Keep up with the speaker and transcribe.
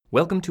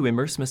Welcome to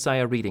Immerse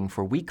Messiah Reading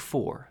for Week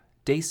 4,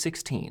 Day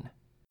 16.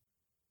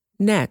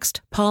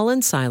 Next, Paul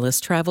and Silas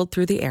traveled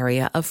through the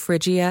area of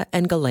Phrygia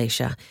and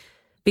Galatia,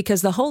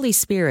 because the Holy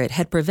Spirit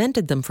had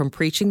prevented them from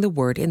preaching the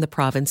word in the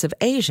province of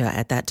Asia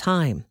at that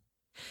time.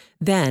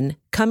 Then,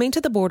 coming to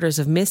the borders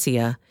of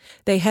Mysia,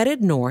 they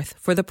headed north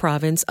for the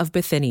province of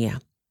Bithynia.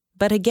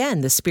 But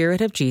again, the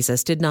Spirit of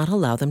Jesus did not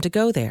allow them to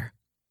go there.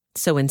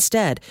 So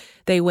instead,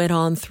 they went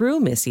on through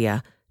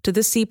Mysia to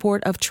the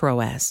seaport of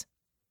Troas.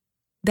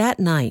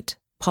 That night,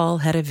 Paul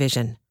had a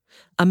vision.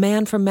 A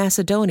man from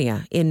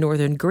Macedonia in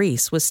northern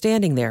Greece was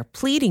standing there,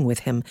 pleading with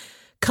him,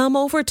 "Come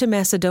over to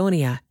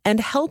Macedonia and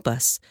help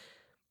us."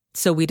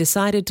 So we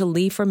decided to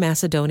leave for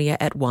Macedonia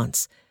at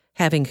once,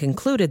 having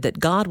concluded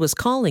that God was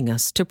calling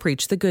us to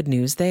preach the good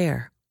news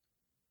there.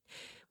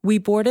 We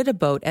boarded a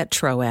boat at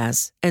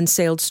Troas and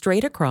sailed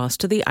straight across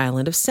to the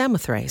island of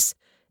Samothrace,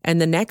 and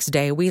the next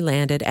day we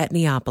landed at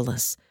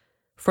Neapolis.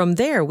 From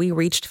there we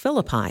reached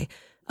Philippi,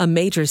 a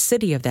major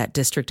city of that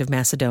district of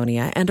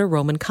Macedonia and a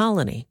Roman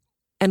colony,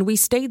 and we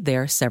stayed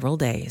there several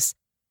days.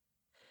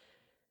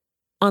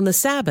 On the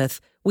Sabbath,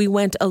 we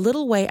went a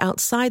little way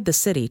outside the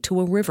city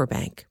to a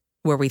riverbank,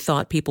 where we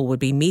thought people would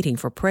be meeting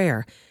for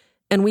prayer,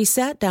 and we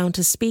sat down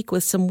to speak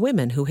with some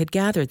women who had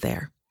gathered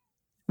there.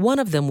 One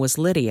of them was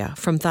Lydia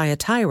from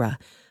Thyatira,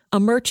 a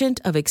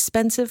merchant of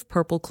expensive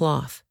purple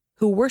cloth,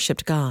 who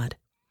worshipped God.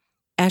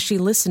 As she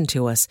listened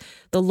to us,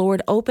 the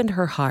Lord opened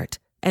her heart,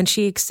 and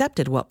she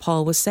accepted what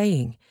Paul was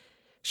saying.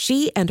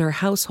 She and her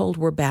household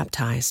were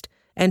baptized,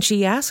 and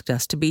she asked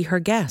us to be her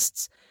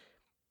guests.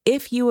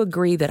 "If you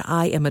agree that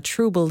I am a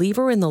true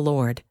believer in the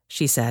Lord,"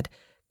 she said,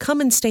 "come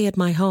and stay at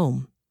my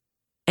home."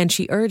 And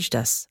she urged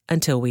us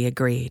until we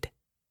agreed.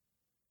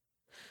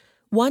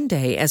 One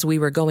day, as we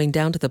were going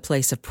down to the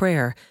place of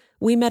prayer,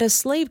 we met a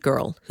slave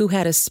girl who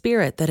had a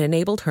spirit that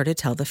enabled her to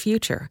tell the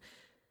future.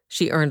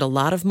 She earned a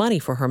lot of money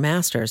for her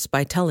masters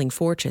by telling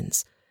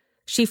fortunes.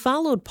 She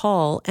followed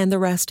Paul and the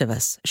rest of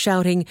us,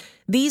 shouting,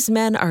 "These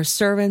men are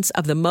servants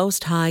of the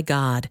Most High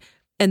God,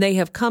 and they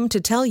have come to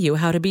tell you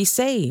how to be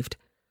saved."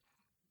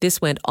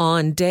 This went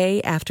on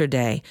day after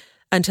day,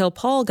 until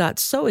Paul got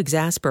so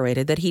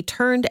exasperated that he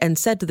turned and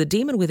said to the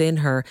demon within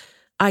her,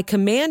 "I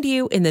command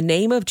you in the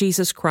name of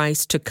Jesus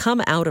Christ to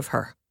come out of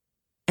her."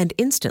 And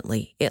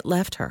instantly it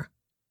left her.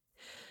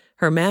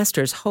 Her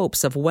master's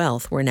hopes of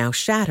wealth were now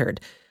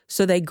shattered,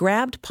 so they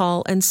grabbed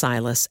Paul and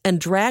Silas and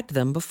dragged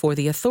them before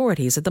the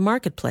authorities at the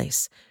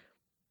marketplace.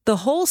 "The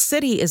whole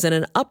city is in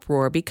an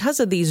uproar because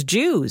of these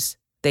Jews,"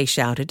 they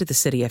shouted to the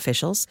city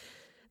officials.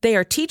 "They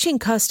are teaching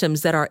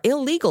customs that are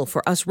illegal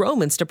for us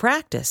Romans to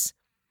practice."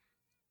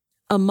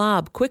 A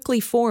mob quickly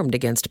formed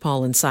against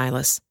Paul and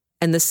Silas,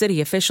 and the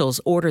city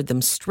officials ordered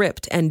them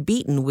stripped and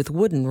beaten with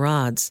wooden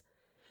rods.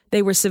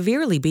 They were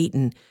severely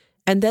beaten,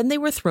 and then they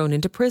were thrown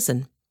into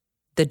prison.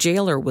 The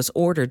jailer was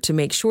ordered to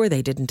make sure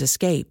they didn't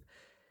escape.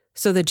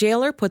 So the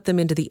jailer put them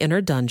into the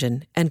inner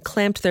dungeon and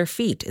clamped their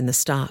feet in the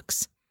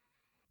stocks.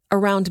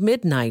 Around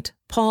midnight,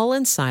 Paul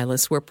and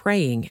Silas were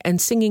praying and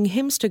singing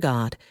hymns to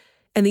God,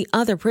 and the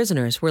other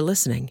prisoners were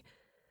listening.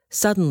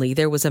 Suddenly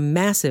there was a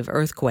massive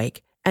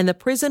earthquake, and the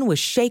prison was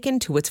shaken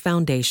to its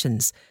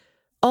foundations.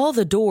 All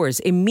the doors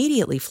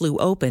immediately flew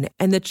open,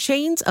 and the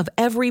chains of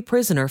every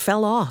prisoner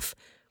fell off.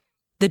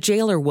 The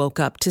jailer woke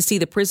up to see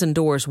the prison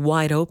doors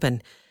wide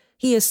open.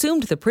 He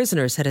assumed the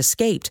prisoners had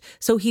escaped,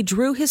 so he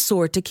drew his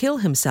sword to kill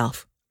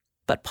himself.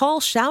 But Paul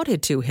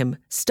shouted to him,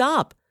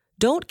 "Stop!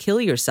 Don't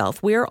kill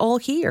yourself. We are all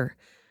here."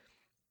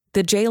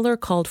 The jailer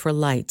called for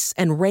lights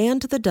and ran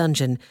to the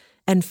dungeon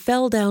and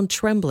fell down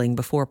trembling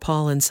before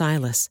Paul and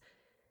Silas.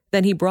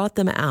 Then he brought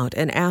them out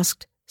and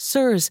asked,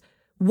 "Sirs,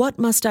 what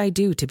must I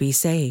do to be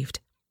saved?"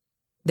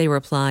 They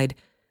replied,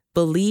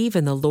 "Believe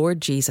in the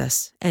Lord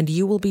Jesus, and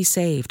you will be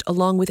saved,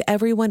 along with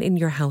everyone in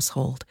your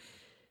household."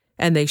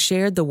 And they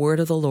shared the word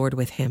of the Lord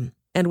with him,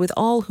 and with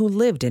all who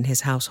lived in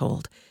his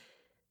household.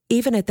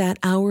 Even at that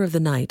hour of the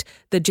night,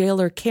 the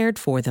jailer cared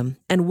for them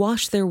and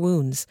washed their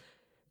wounds.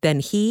 Then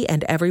he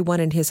and everyone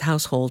in his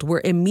household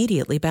were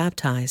immediately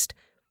baptized.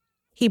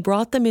 He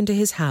brought them into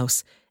his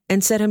house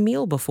and set a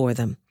meal before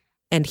them,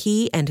 and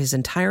he and his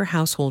entire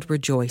household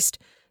rejoiced,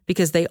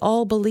 because they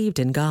all believed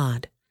in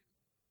God.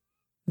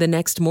 The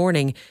next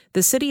morning,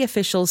 the city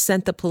officials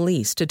sent the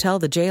police to tell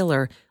the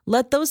jailer,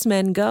 "Let those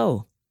men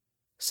go."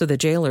 So the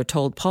jailer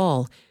told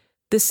Paul,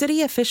 "The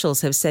city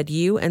officials have said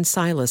you and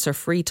Silas are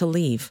free to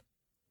leave.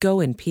 Go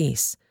in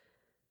peace."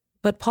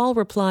 But Paul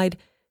replied,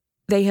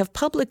 "They have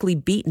publicly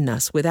beaten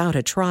us without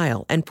a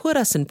trial and put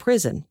us in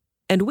prison,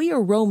 and we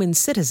are Roman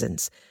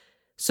citizens.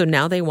 So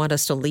now they want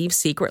us to leave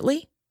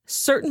secretly?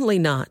 Certainly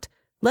not.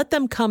 Let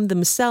them come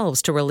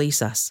themselves to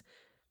release us."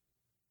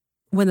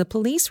 When the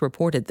police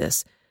reported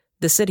this,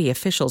 the city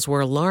officials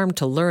were alarmed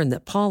to learn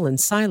that Paul and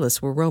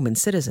Silas were Roman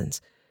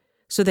citizens.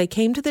 So they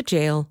came to the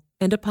jail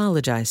and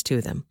apologized to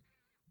them.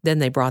 Then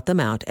they brought them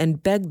out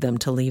and begged them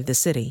to leave the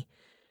city.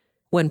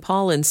 When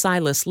Paul and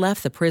Silas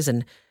left the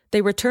prison,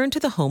 they returned to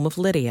the home of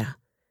Lydia.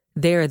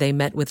 There they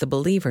met with the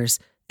believers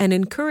and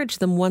encouraged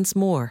them once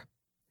more.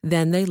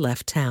 Then they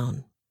left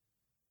town.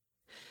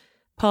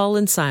 Paul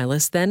and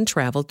Silas then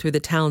traveled through the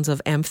towns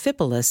of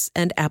Amphipolis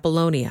and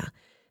Apollonia,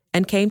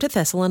 and came to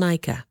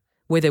Thessalonica,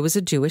 where there was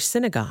a Jewish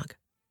synagogue.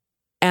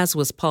 As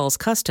was Paul's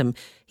custom,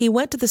 he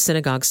went to the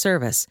synagogue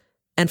service,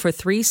 and for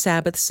 3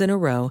 Sabbaths in a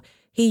row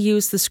he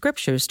used the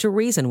Scriptures to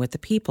reason with the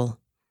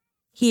people.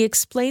 He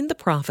explained the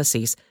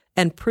prophecies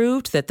and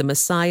proved that the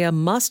Messiah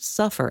must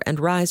suffer and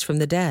rise from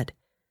the dead.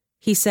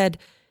 He said,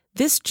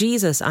 "This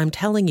Jesus I'm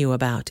telling you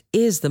about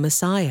is the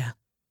Messiah."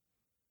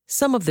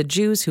 Some of the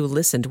Jews who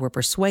listened were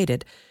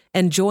persuaded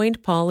and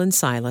joined Paul and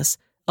Silas,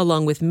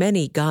 along with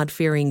many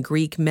God-fearing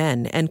Greek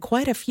men and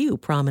quite a few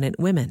prominent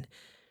women.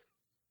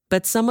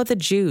 But some of the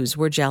Jews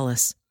were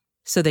jealous,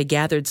 so they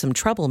gathered some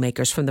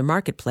troublemakers from the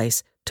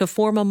marketplace to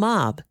form a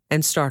mob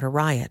and start a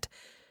riot.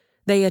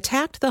 They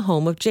attacked the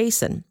home of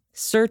Jason,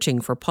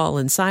 searching for Paul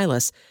and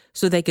Silas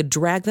so they could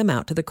drag them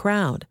out to the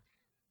crowd.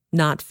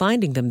 Not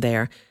finding them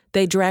there,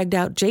 they dragged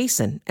out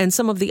Jason and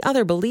some of the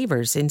other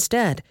believers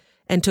instead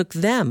and took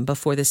them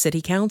before the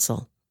city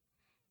council.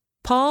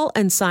 "Paul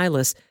and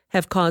Silas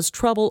have caused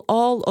trouble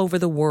all over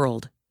the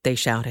world," they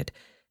shouted,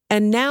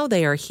 "and now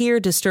they are here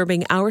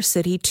disturbing our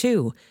city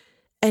too.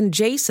 And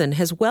Jason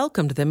has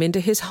welcomed them into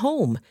his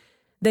home.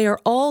 They are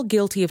all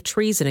guilty of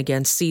treason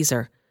against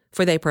Caesar,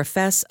 for they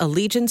profess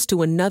allegiance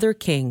to another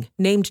king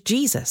named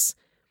Jesus."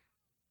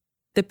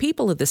 The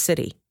people of the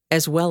city,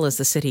 as well as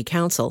the city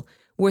council,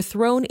 were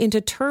thrown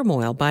into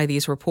turmoil by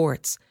these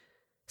reports.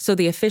 So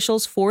the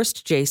officials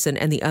forced Jason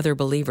and the other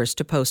believers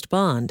to post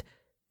bond,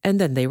 and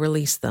then they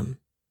released them.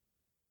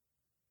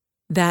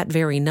 That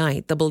very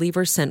night, the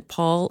believers sent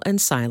Paul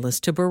and Silas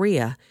to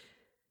Berea.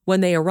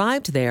 When they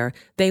arrived there,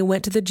 they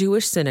went to the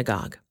Jewish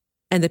synagogue,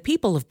 and the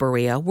people of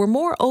Berea were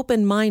more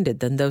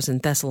open-minded than those in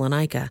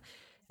Thessalonica,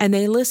 and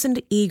they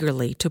listened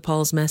eagerly to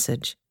Paul's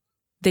message.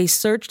 They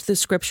searched the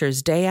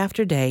Scriptures day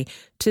after day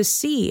to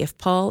see if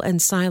Paul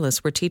and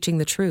Silas were teaching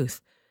the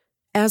truth.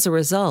 As a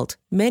result,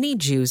 many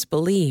Jews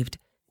believed,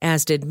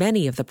 as did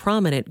many of the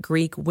prominent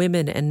Greek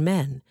women and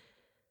men.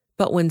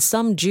 But when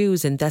some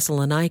Jews in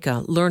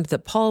Thessalonica learned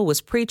that Paul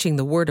was preaching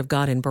the word of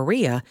God in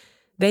Berea,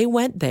 they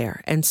went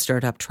there and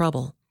stirred up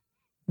trouble.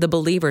 The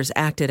believers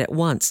acted at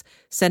once,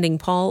 sending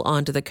Paul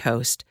onto the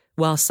coast,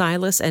 while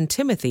Silas and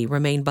Timothy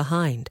remained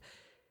behind.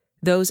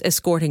 Those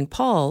escorting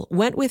Paul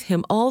went with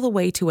him all the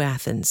way to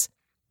Athens.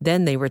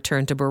 Then they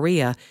returned to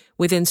Berea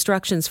with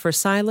instructions for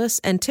Silas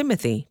and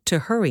Timothy to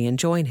hurry and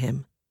join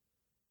him.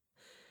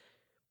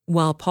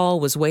 While Paul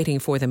was waiting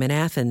for them in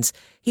Athens,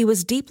 he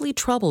was deeply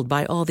troubled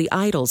by all the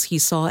idols he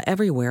saw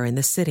everywhere in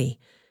the city.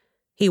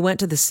 He went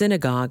to the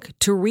synagogue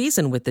to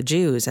reason with the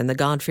Jews and the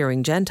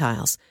God-fearing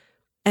Gentiles,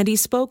 and he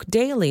spoke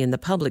daily in the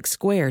public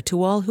square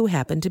to all who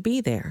happened to be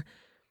there.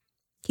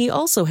 He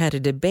also had a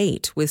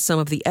debate with some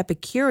of the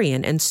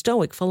Epicurean and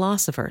Stoic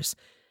philosophers.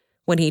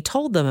 When he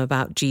told them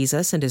about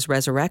Jesus and his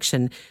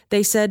resurrection,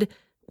 they said,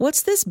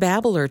 "What's this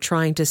babbler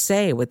trying to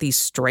say with these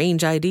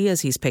strange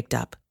ideas he's picked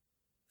up?"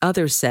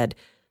 Others said,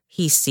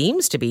 "He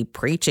seems to be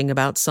preaching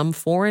about some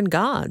foreign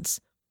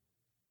gods."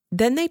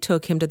 Then they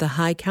took him to the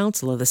high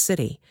council of the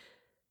city.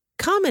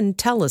 "Come and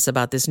tell us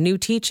about this new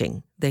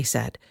teaching," they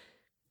said.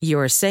 "You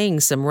are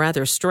saying some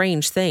rather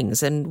strange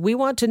things, and we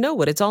want to know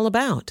what it's all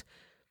about."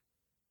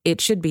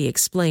 It should be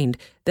explained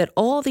that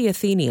all the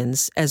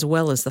Athenians, as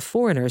well as the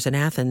foreigners in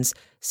Athens,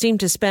 seemed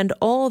to spend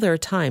all their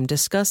time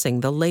discussing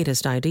the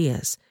latest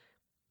ideas.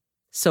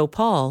 So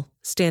Paul,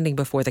 standing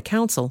before the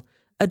council,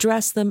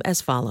 addressed them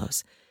as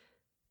follows: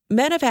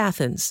 "Men of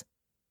Athens,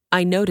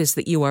 I notice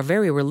that you are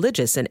very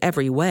religious in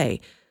every way,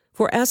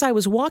 for as I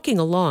was walking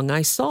along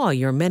I saw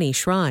your many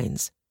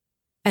shrines.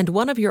 And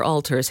one of your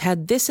altars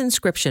had this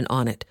inscription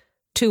on it,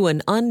 'To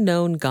an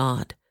unknown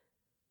God.'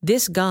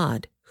 This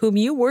God, whom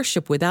you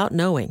worship without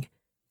knowing,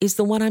 is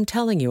the one I'm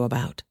telling you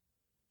about.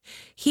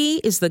 He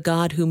is the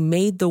God who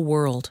made the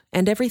world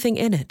and everything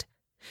in it.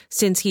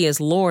 Since he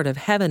is Lord of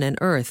heaven and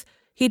earth,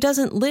 he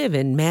doesn't live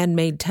in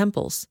man-made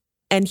temples,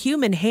 and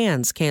human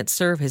hands can't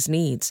serve his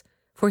needs,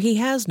 for he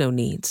has no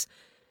needs.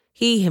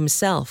 He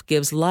himself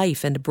gives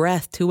life and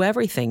breath to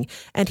everything,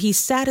 and he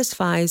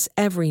satisfies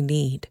every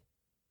need.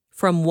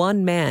 From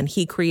one man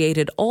he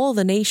created all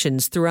the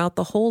nations throughout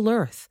the whole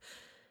earth.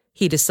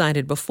 He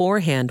decided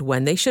beforehand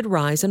when they should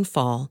rise and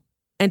fall,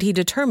 and he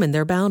determined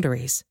their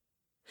boundaries.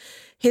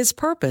 His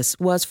purpose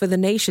was for the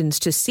nations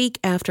to seek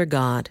after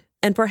God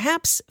and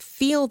perhaps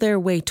feel their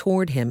way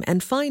toward him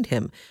and find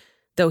him,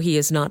 though he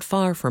is not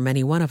far from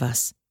any one of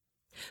us.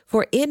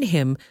 For in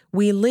him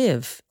we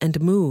live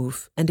and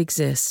move and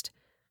exist.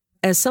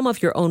 As some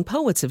of your own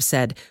poets have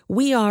said,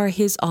 we are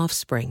his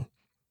offspring.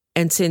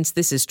 And since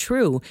this is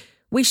true,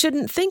 we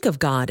shouldn't think of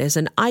God as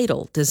an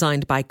idol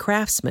designed by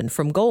craftsmen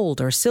from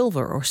gold or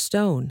silver or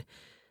stone.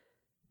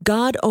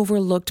 God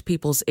overlooked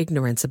people's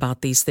ignorance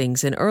about these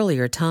things in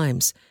earlier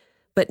times,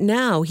 but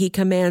now he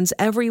commands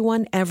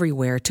everyone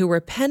everywhere to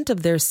repent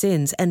of their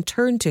sins and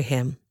turn to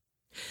him.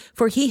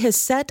 For he has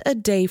set a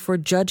day for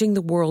judging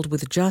the world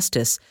with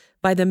justice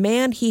by the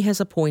man he has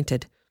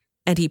appointed,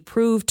 and he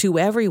proved to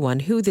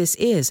everyone who this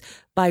is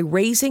by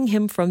raising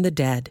him from the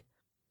dead.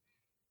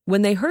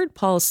 When they heard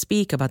Paul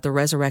speak about the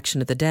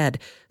resurrection of the dead,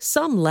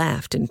 some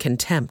laughed in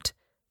contempt,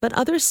 but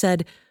others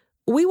said,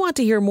 "We want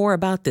to hear more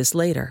about this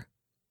later."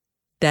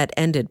 That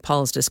ended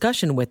Paul's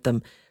discussion with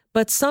them,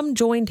 but some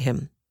joined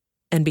him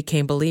and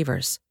became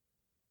believers.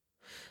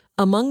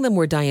 Among them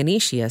were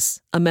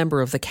Dionysius, a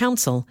member of the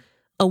council,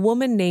 a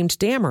woman named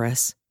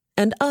Damaris,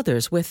 and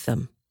others with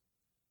them.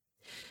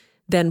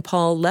 Then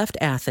Paul left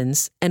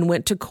Athens and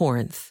went to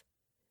Corinth.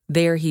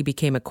 There he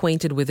became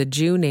acquainted with a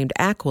Jew named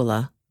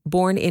Aquila,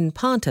 born in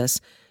Pontus,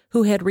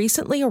 who had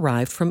recently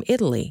arrived from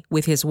Italy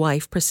with his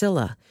wife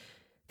Priscilla.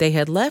 They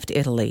had left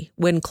Italy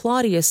when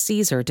Claudius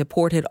Caesar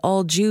deported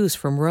all Jews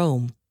from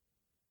Rome.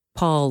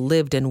 Paul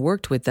lived and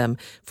worked with them,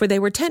 for they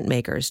were tent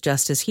makers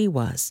just as he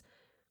was.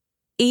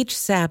 Each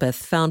Sabbath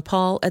found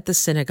Paul at the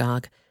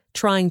synagogue,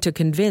 trying to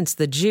convince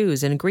the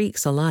Jews and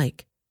Greeks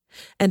alike.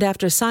 And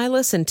after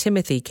Silas and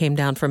Timothy came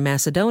down from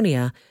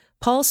Macedonia,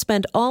 Paul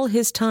spent all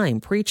his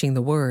time preaching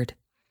the word.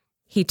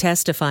 He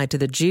testified to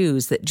the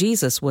Jews that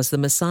Jesus was the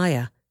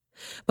Messiah.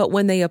 But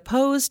when they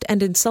opposed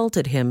and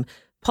insulted him,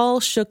 Paul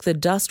shook the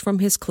dust from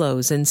his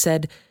clothes and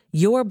said,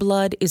 "Your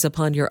blood is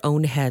upon your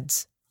own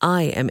heads.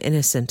 I am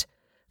innocent.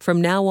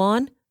 From now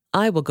on,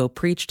 I will go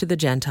preach to the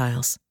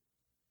Gentiles."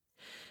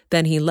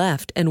 Then he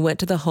left and went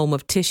to the home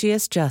of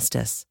Titius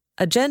Justus,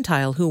 a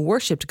Gentile who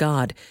worshipped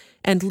God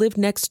and lived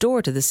next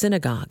door to the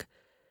synagogue.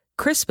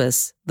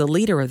 Crispus, the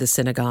leader of the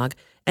synagogue,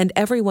 and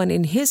everyone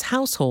in his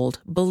household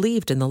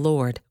believed in the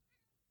Lord.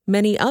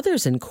 Many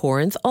others in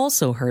Corinth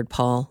also heard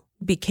Paul,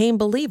 became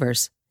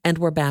believers, and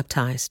were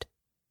baptized.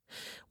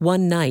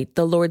 One night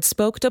the Lord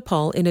spoke to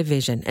Paul in a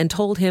vision and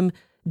told him,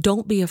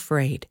 "Don't be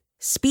afraid.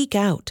 Speak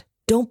out.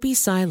 Don't be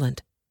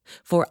silent.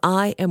 For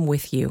I am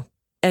with you,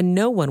 and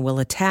no one will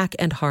attack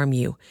and harm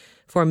you,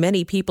 for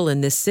many people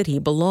in this city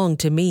belong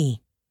to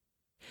me."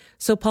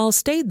 So Paul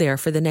stayed there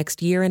for the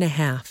next year and a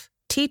half,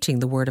 teaching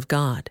the word of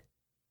God.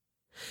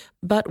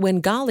 But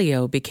when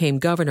Gallio became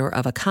governor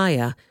of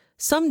Achaia,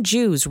 some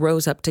Jews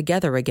rose up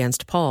together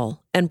against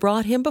Paul and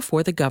brought him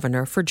before the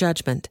governor for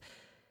judgment.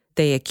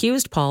 They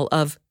accused Paul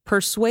of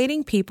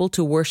persuading people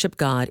to worship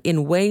God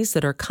in ways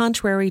that are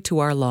contrary to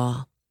our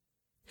law.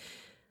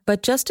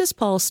 But just as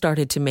Paul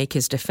started to make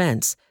his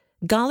defense,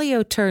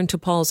 Gallio turned to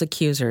Paul's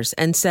accusers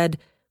and said,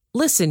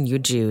 "Listen, you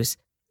Jews,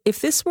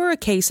 if this were a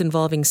case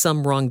involving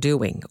some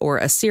wrongdoing or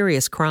a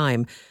serious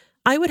crime,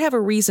 I would have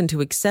a reason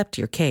to accept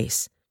your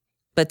case.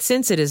 But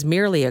since it is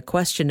merely a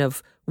question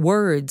of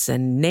words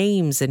and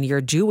names in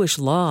your Jewish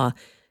law,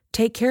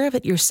 take care of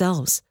it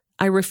yourselves.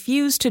 I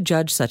refuse to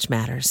judge such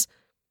matters."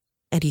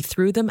 And he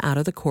threw them out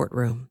of the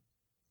courtroom.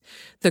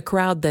 The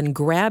crowd then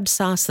grabbed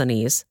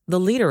Sosthenes, the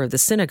leader of the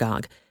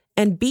synagogue,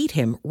 and beat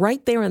him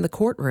right there in the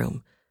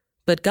courtroom.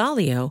 But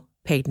Gallio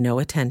paid no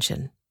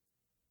attention.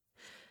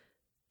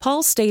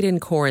 Paul stayed in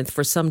Corinth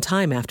for some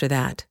time after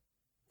that,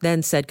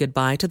 then said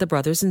goodbye to the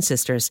brothers and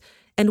sisters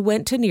and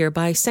went to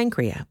nearby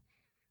Cenchrea.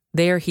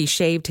 There he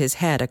shaved his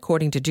head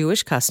according to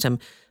Jewish custom,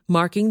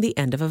 marking the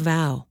end of a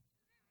vow.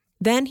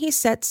 Then he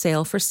set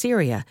sail for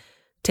Syria,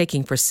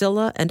 taking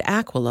Priscilla and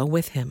Aquila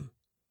with him.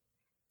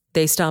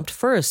 They stopped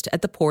first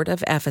at the port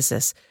of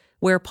Ephesus,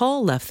 where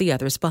Paul left the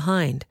others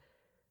behind.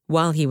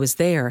 While he was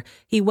there,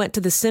 he went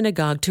to the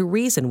synagogue to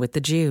reason with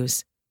the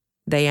Jews.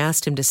 They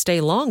asked him to stay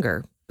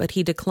longer, but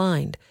he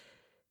declined.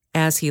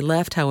 As he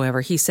left,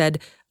 however, he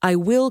said, "I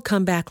will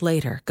come back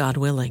later, God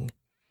willing."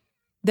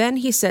 Then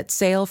he set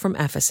sail from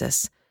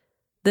Ephesus.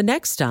 The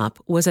next stop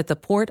was at the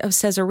port of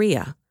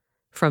Caesarea.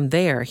 From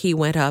there he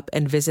went up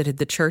and visited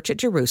the church at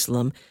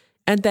Jerusalem,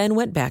 and then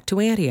went back to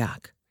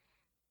Antioch.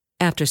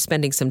 After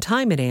spending some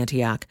time at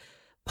Antioch,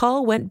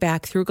 Paul went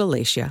back through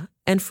Galatia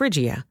and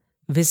Phrygia,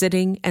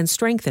 visiting and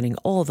strengthening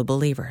all the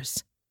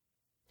believers.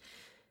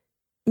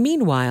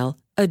 Meanwhile,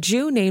 a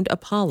Jew named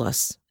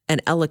Apollos, an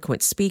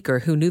eloquent speaker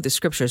who knew the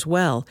Scriptures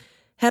well,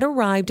 had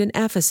arrived in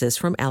Ephesus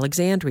from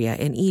Alexandria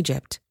in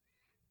Egypt.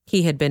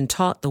 He had been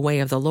taught the way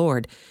of the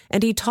Lord,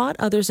 and he taught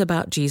others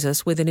about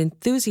Jesus with an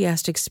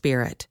enthusiastic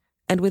spirit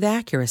and with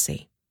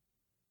accuracy.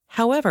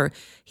 However,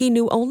 he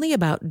knew only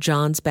about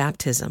John's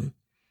baptism.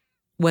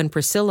 When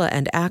Priscilla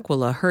and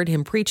Aquila heard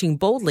him preaching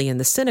boldly in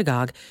the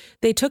synagogue,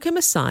 they took him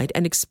aside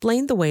and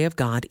explained the way of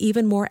God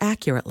even more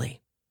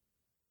accurately.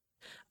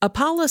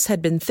 Apollos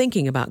had been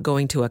thinking about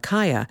going to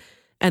Achaia,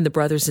 and the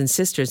brothers and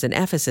sisters in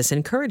Ephesus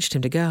encouraged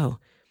him to go.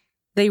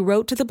 They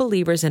wrote to the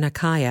believers in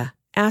Achaia,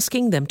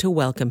 asking them to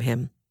welcome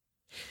him.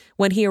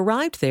 When he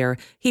arrived there,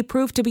 he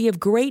proved to be of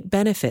great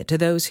benefit to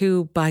those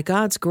who, by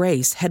God's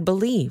grace, had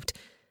believed.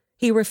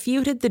 He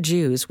refuted the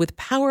Jews with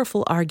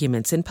powerful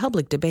arguments in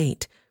public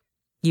debate.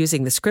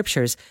 Using the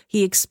Scriptures,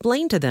 he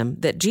explained to them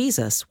that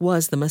Jesus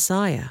was the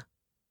Messiah.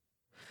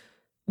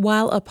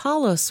 While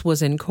Apollos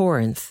was in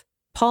Corinth,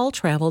 Paul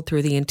traveled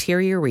through the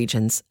interior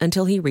regions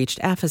until he reached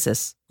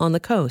Ephesus, on the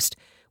coast,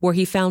 where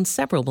he found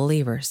several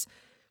believers.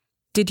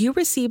 "Did you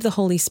receive the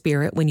Holy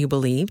Spirit when you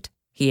believed?"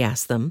 he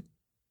asked them.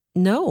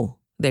 "No,"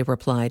 they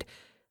replied.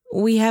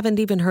 "We haven't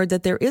even heard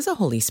that there is a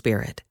Holy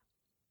Spirit."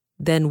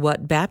 "Then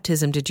what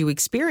baptism did you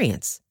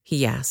experience?"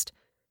 he asked.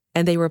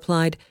 And they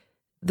replied,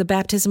 "The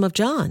baptism of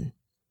John."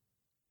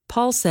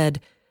 Paul said,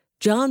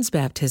 John's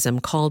baptism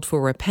called for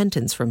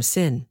repentance from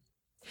sin.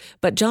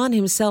 But John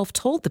himself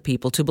told the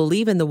people to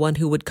believe in the one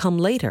who would come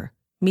later,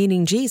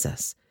 meaning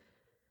Jesus.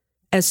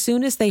 As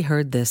soon as they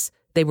heard this,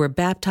 they were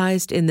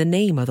baptized in the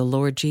name of the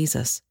Lord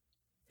Jesus.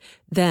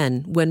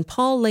 Then, when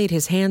Paul laid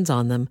his hands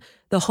on them,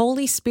 the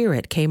Holy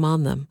Spirit came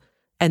on them,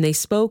 and they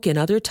spoke in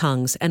other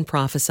tongues and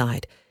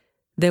prophesied.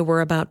 There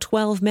were about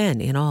 12 men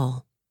in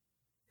all.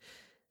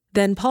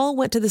 Then Paul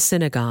went to the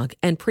synagogue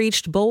and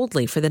preached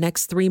boldly for the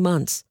next 3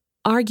 months,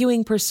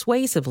 arguing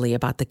persuasively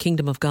about the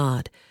kingdom of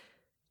God.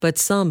 But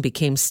some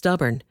became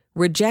stubborn,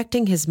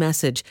 rejecting his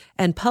message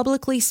and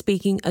publicly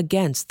speaking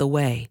against the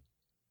way.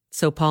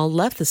 So Paul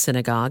left the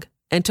synagogue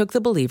and took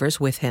the believers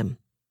with him.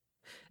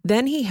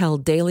 Then he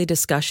held daily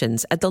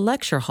discussions at the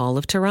lecture hall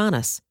of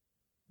Tyrannus.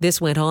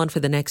 This went on for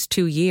the next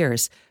 2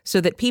 years,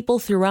 so that people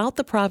throughout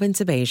the province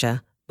of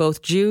Asia,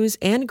 both Jews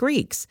and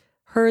Greeks,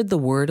 heard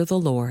the word of the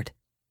Lord.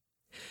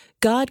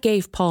 God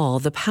gave Paul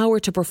the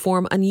power to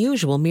perform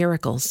unusual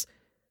miracles.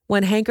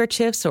 When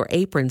handkerchiefs or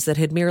aprons that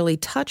had merely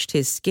touched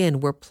his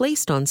skin were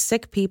placed on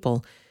sick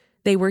people,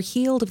 they were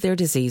healed of their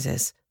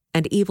diseases,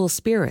 and evil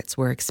spirits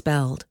were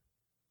expelled.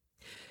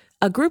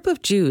 A group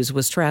of Jews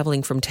was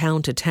traveling from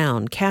town to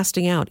town,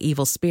 casting out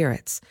evil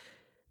spirits.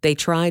 They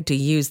tried to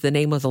use the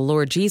name of the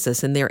Lord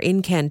Jesus in their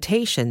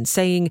incantation,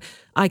 saying,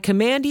 I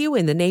command you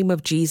in the name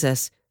of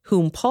Jesus,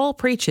 whom Paul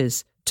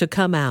preaches, to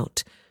come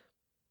out.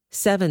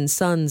 7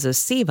 sons of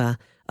Sceva,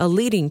 a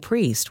leading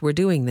priest, were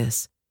doing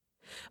this.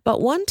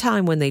 But one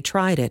time when they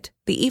tried it,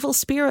 the evil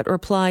spirit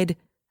replied,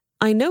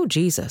 I know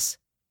Jesus,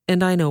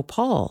 and I know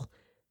Paul,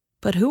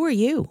 but who are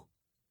you?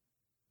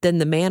 Then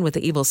the man with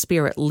the evil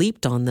spirit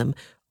leaped on them,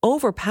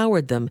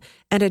 overpowered them,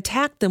 and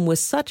attacked them with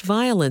such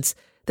violence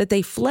that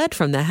they fled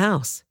from the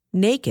house,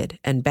 naked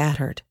and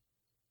battered.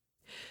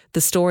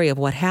 The story of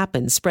what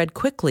happened spread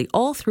quickly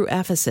all through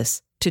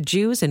Ephesus, to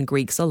Jews and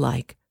Greeks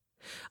alike.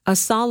 A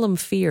solemn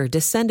fear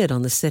descended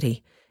on the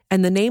city,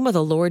 and the name of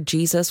the Lord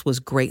Jesus was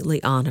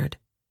greatly honored.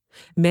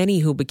 Many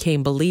who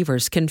became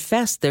believers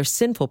confessed their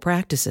sinful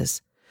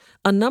practices.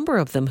 A number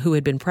of them who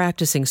had been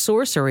practicing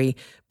sorcery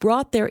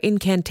brought their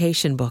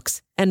incantation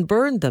books and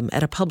burned them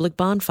at a public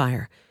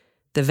bonfire.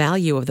 The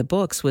value of the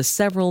books was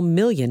several $1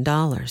 million.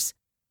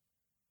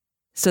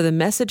 So the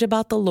message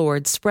about the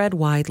Lord spread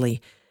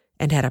widely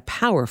and had a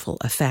powerful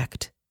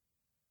effect.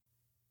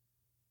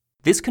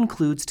 This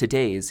concludes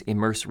today's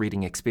Immerse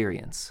Reading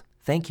Experience.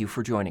 Thank you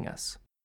for joining us.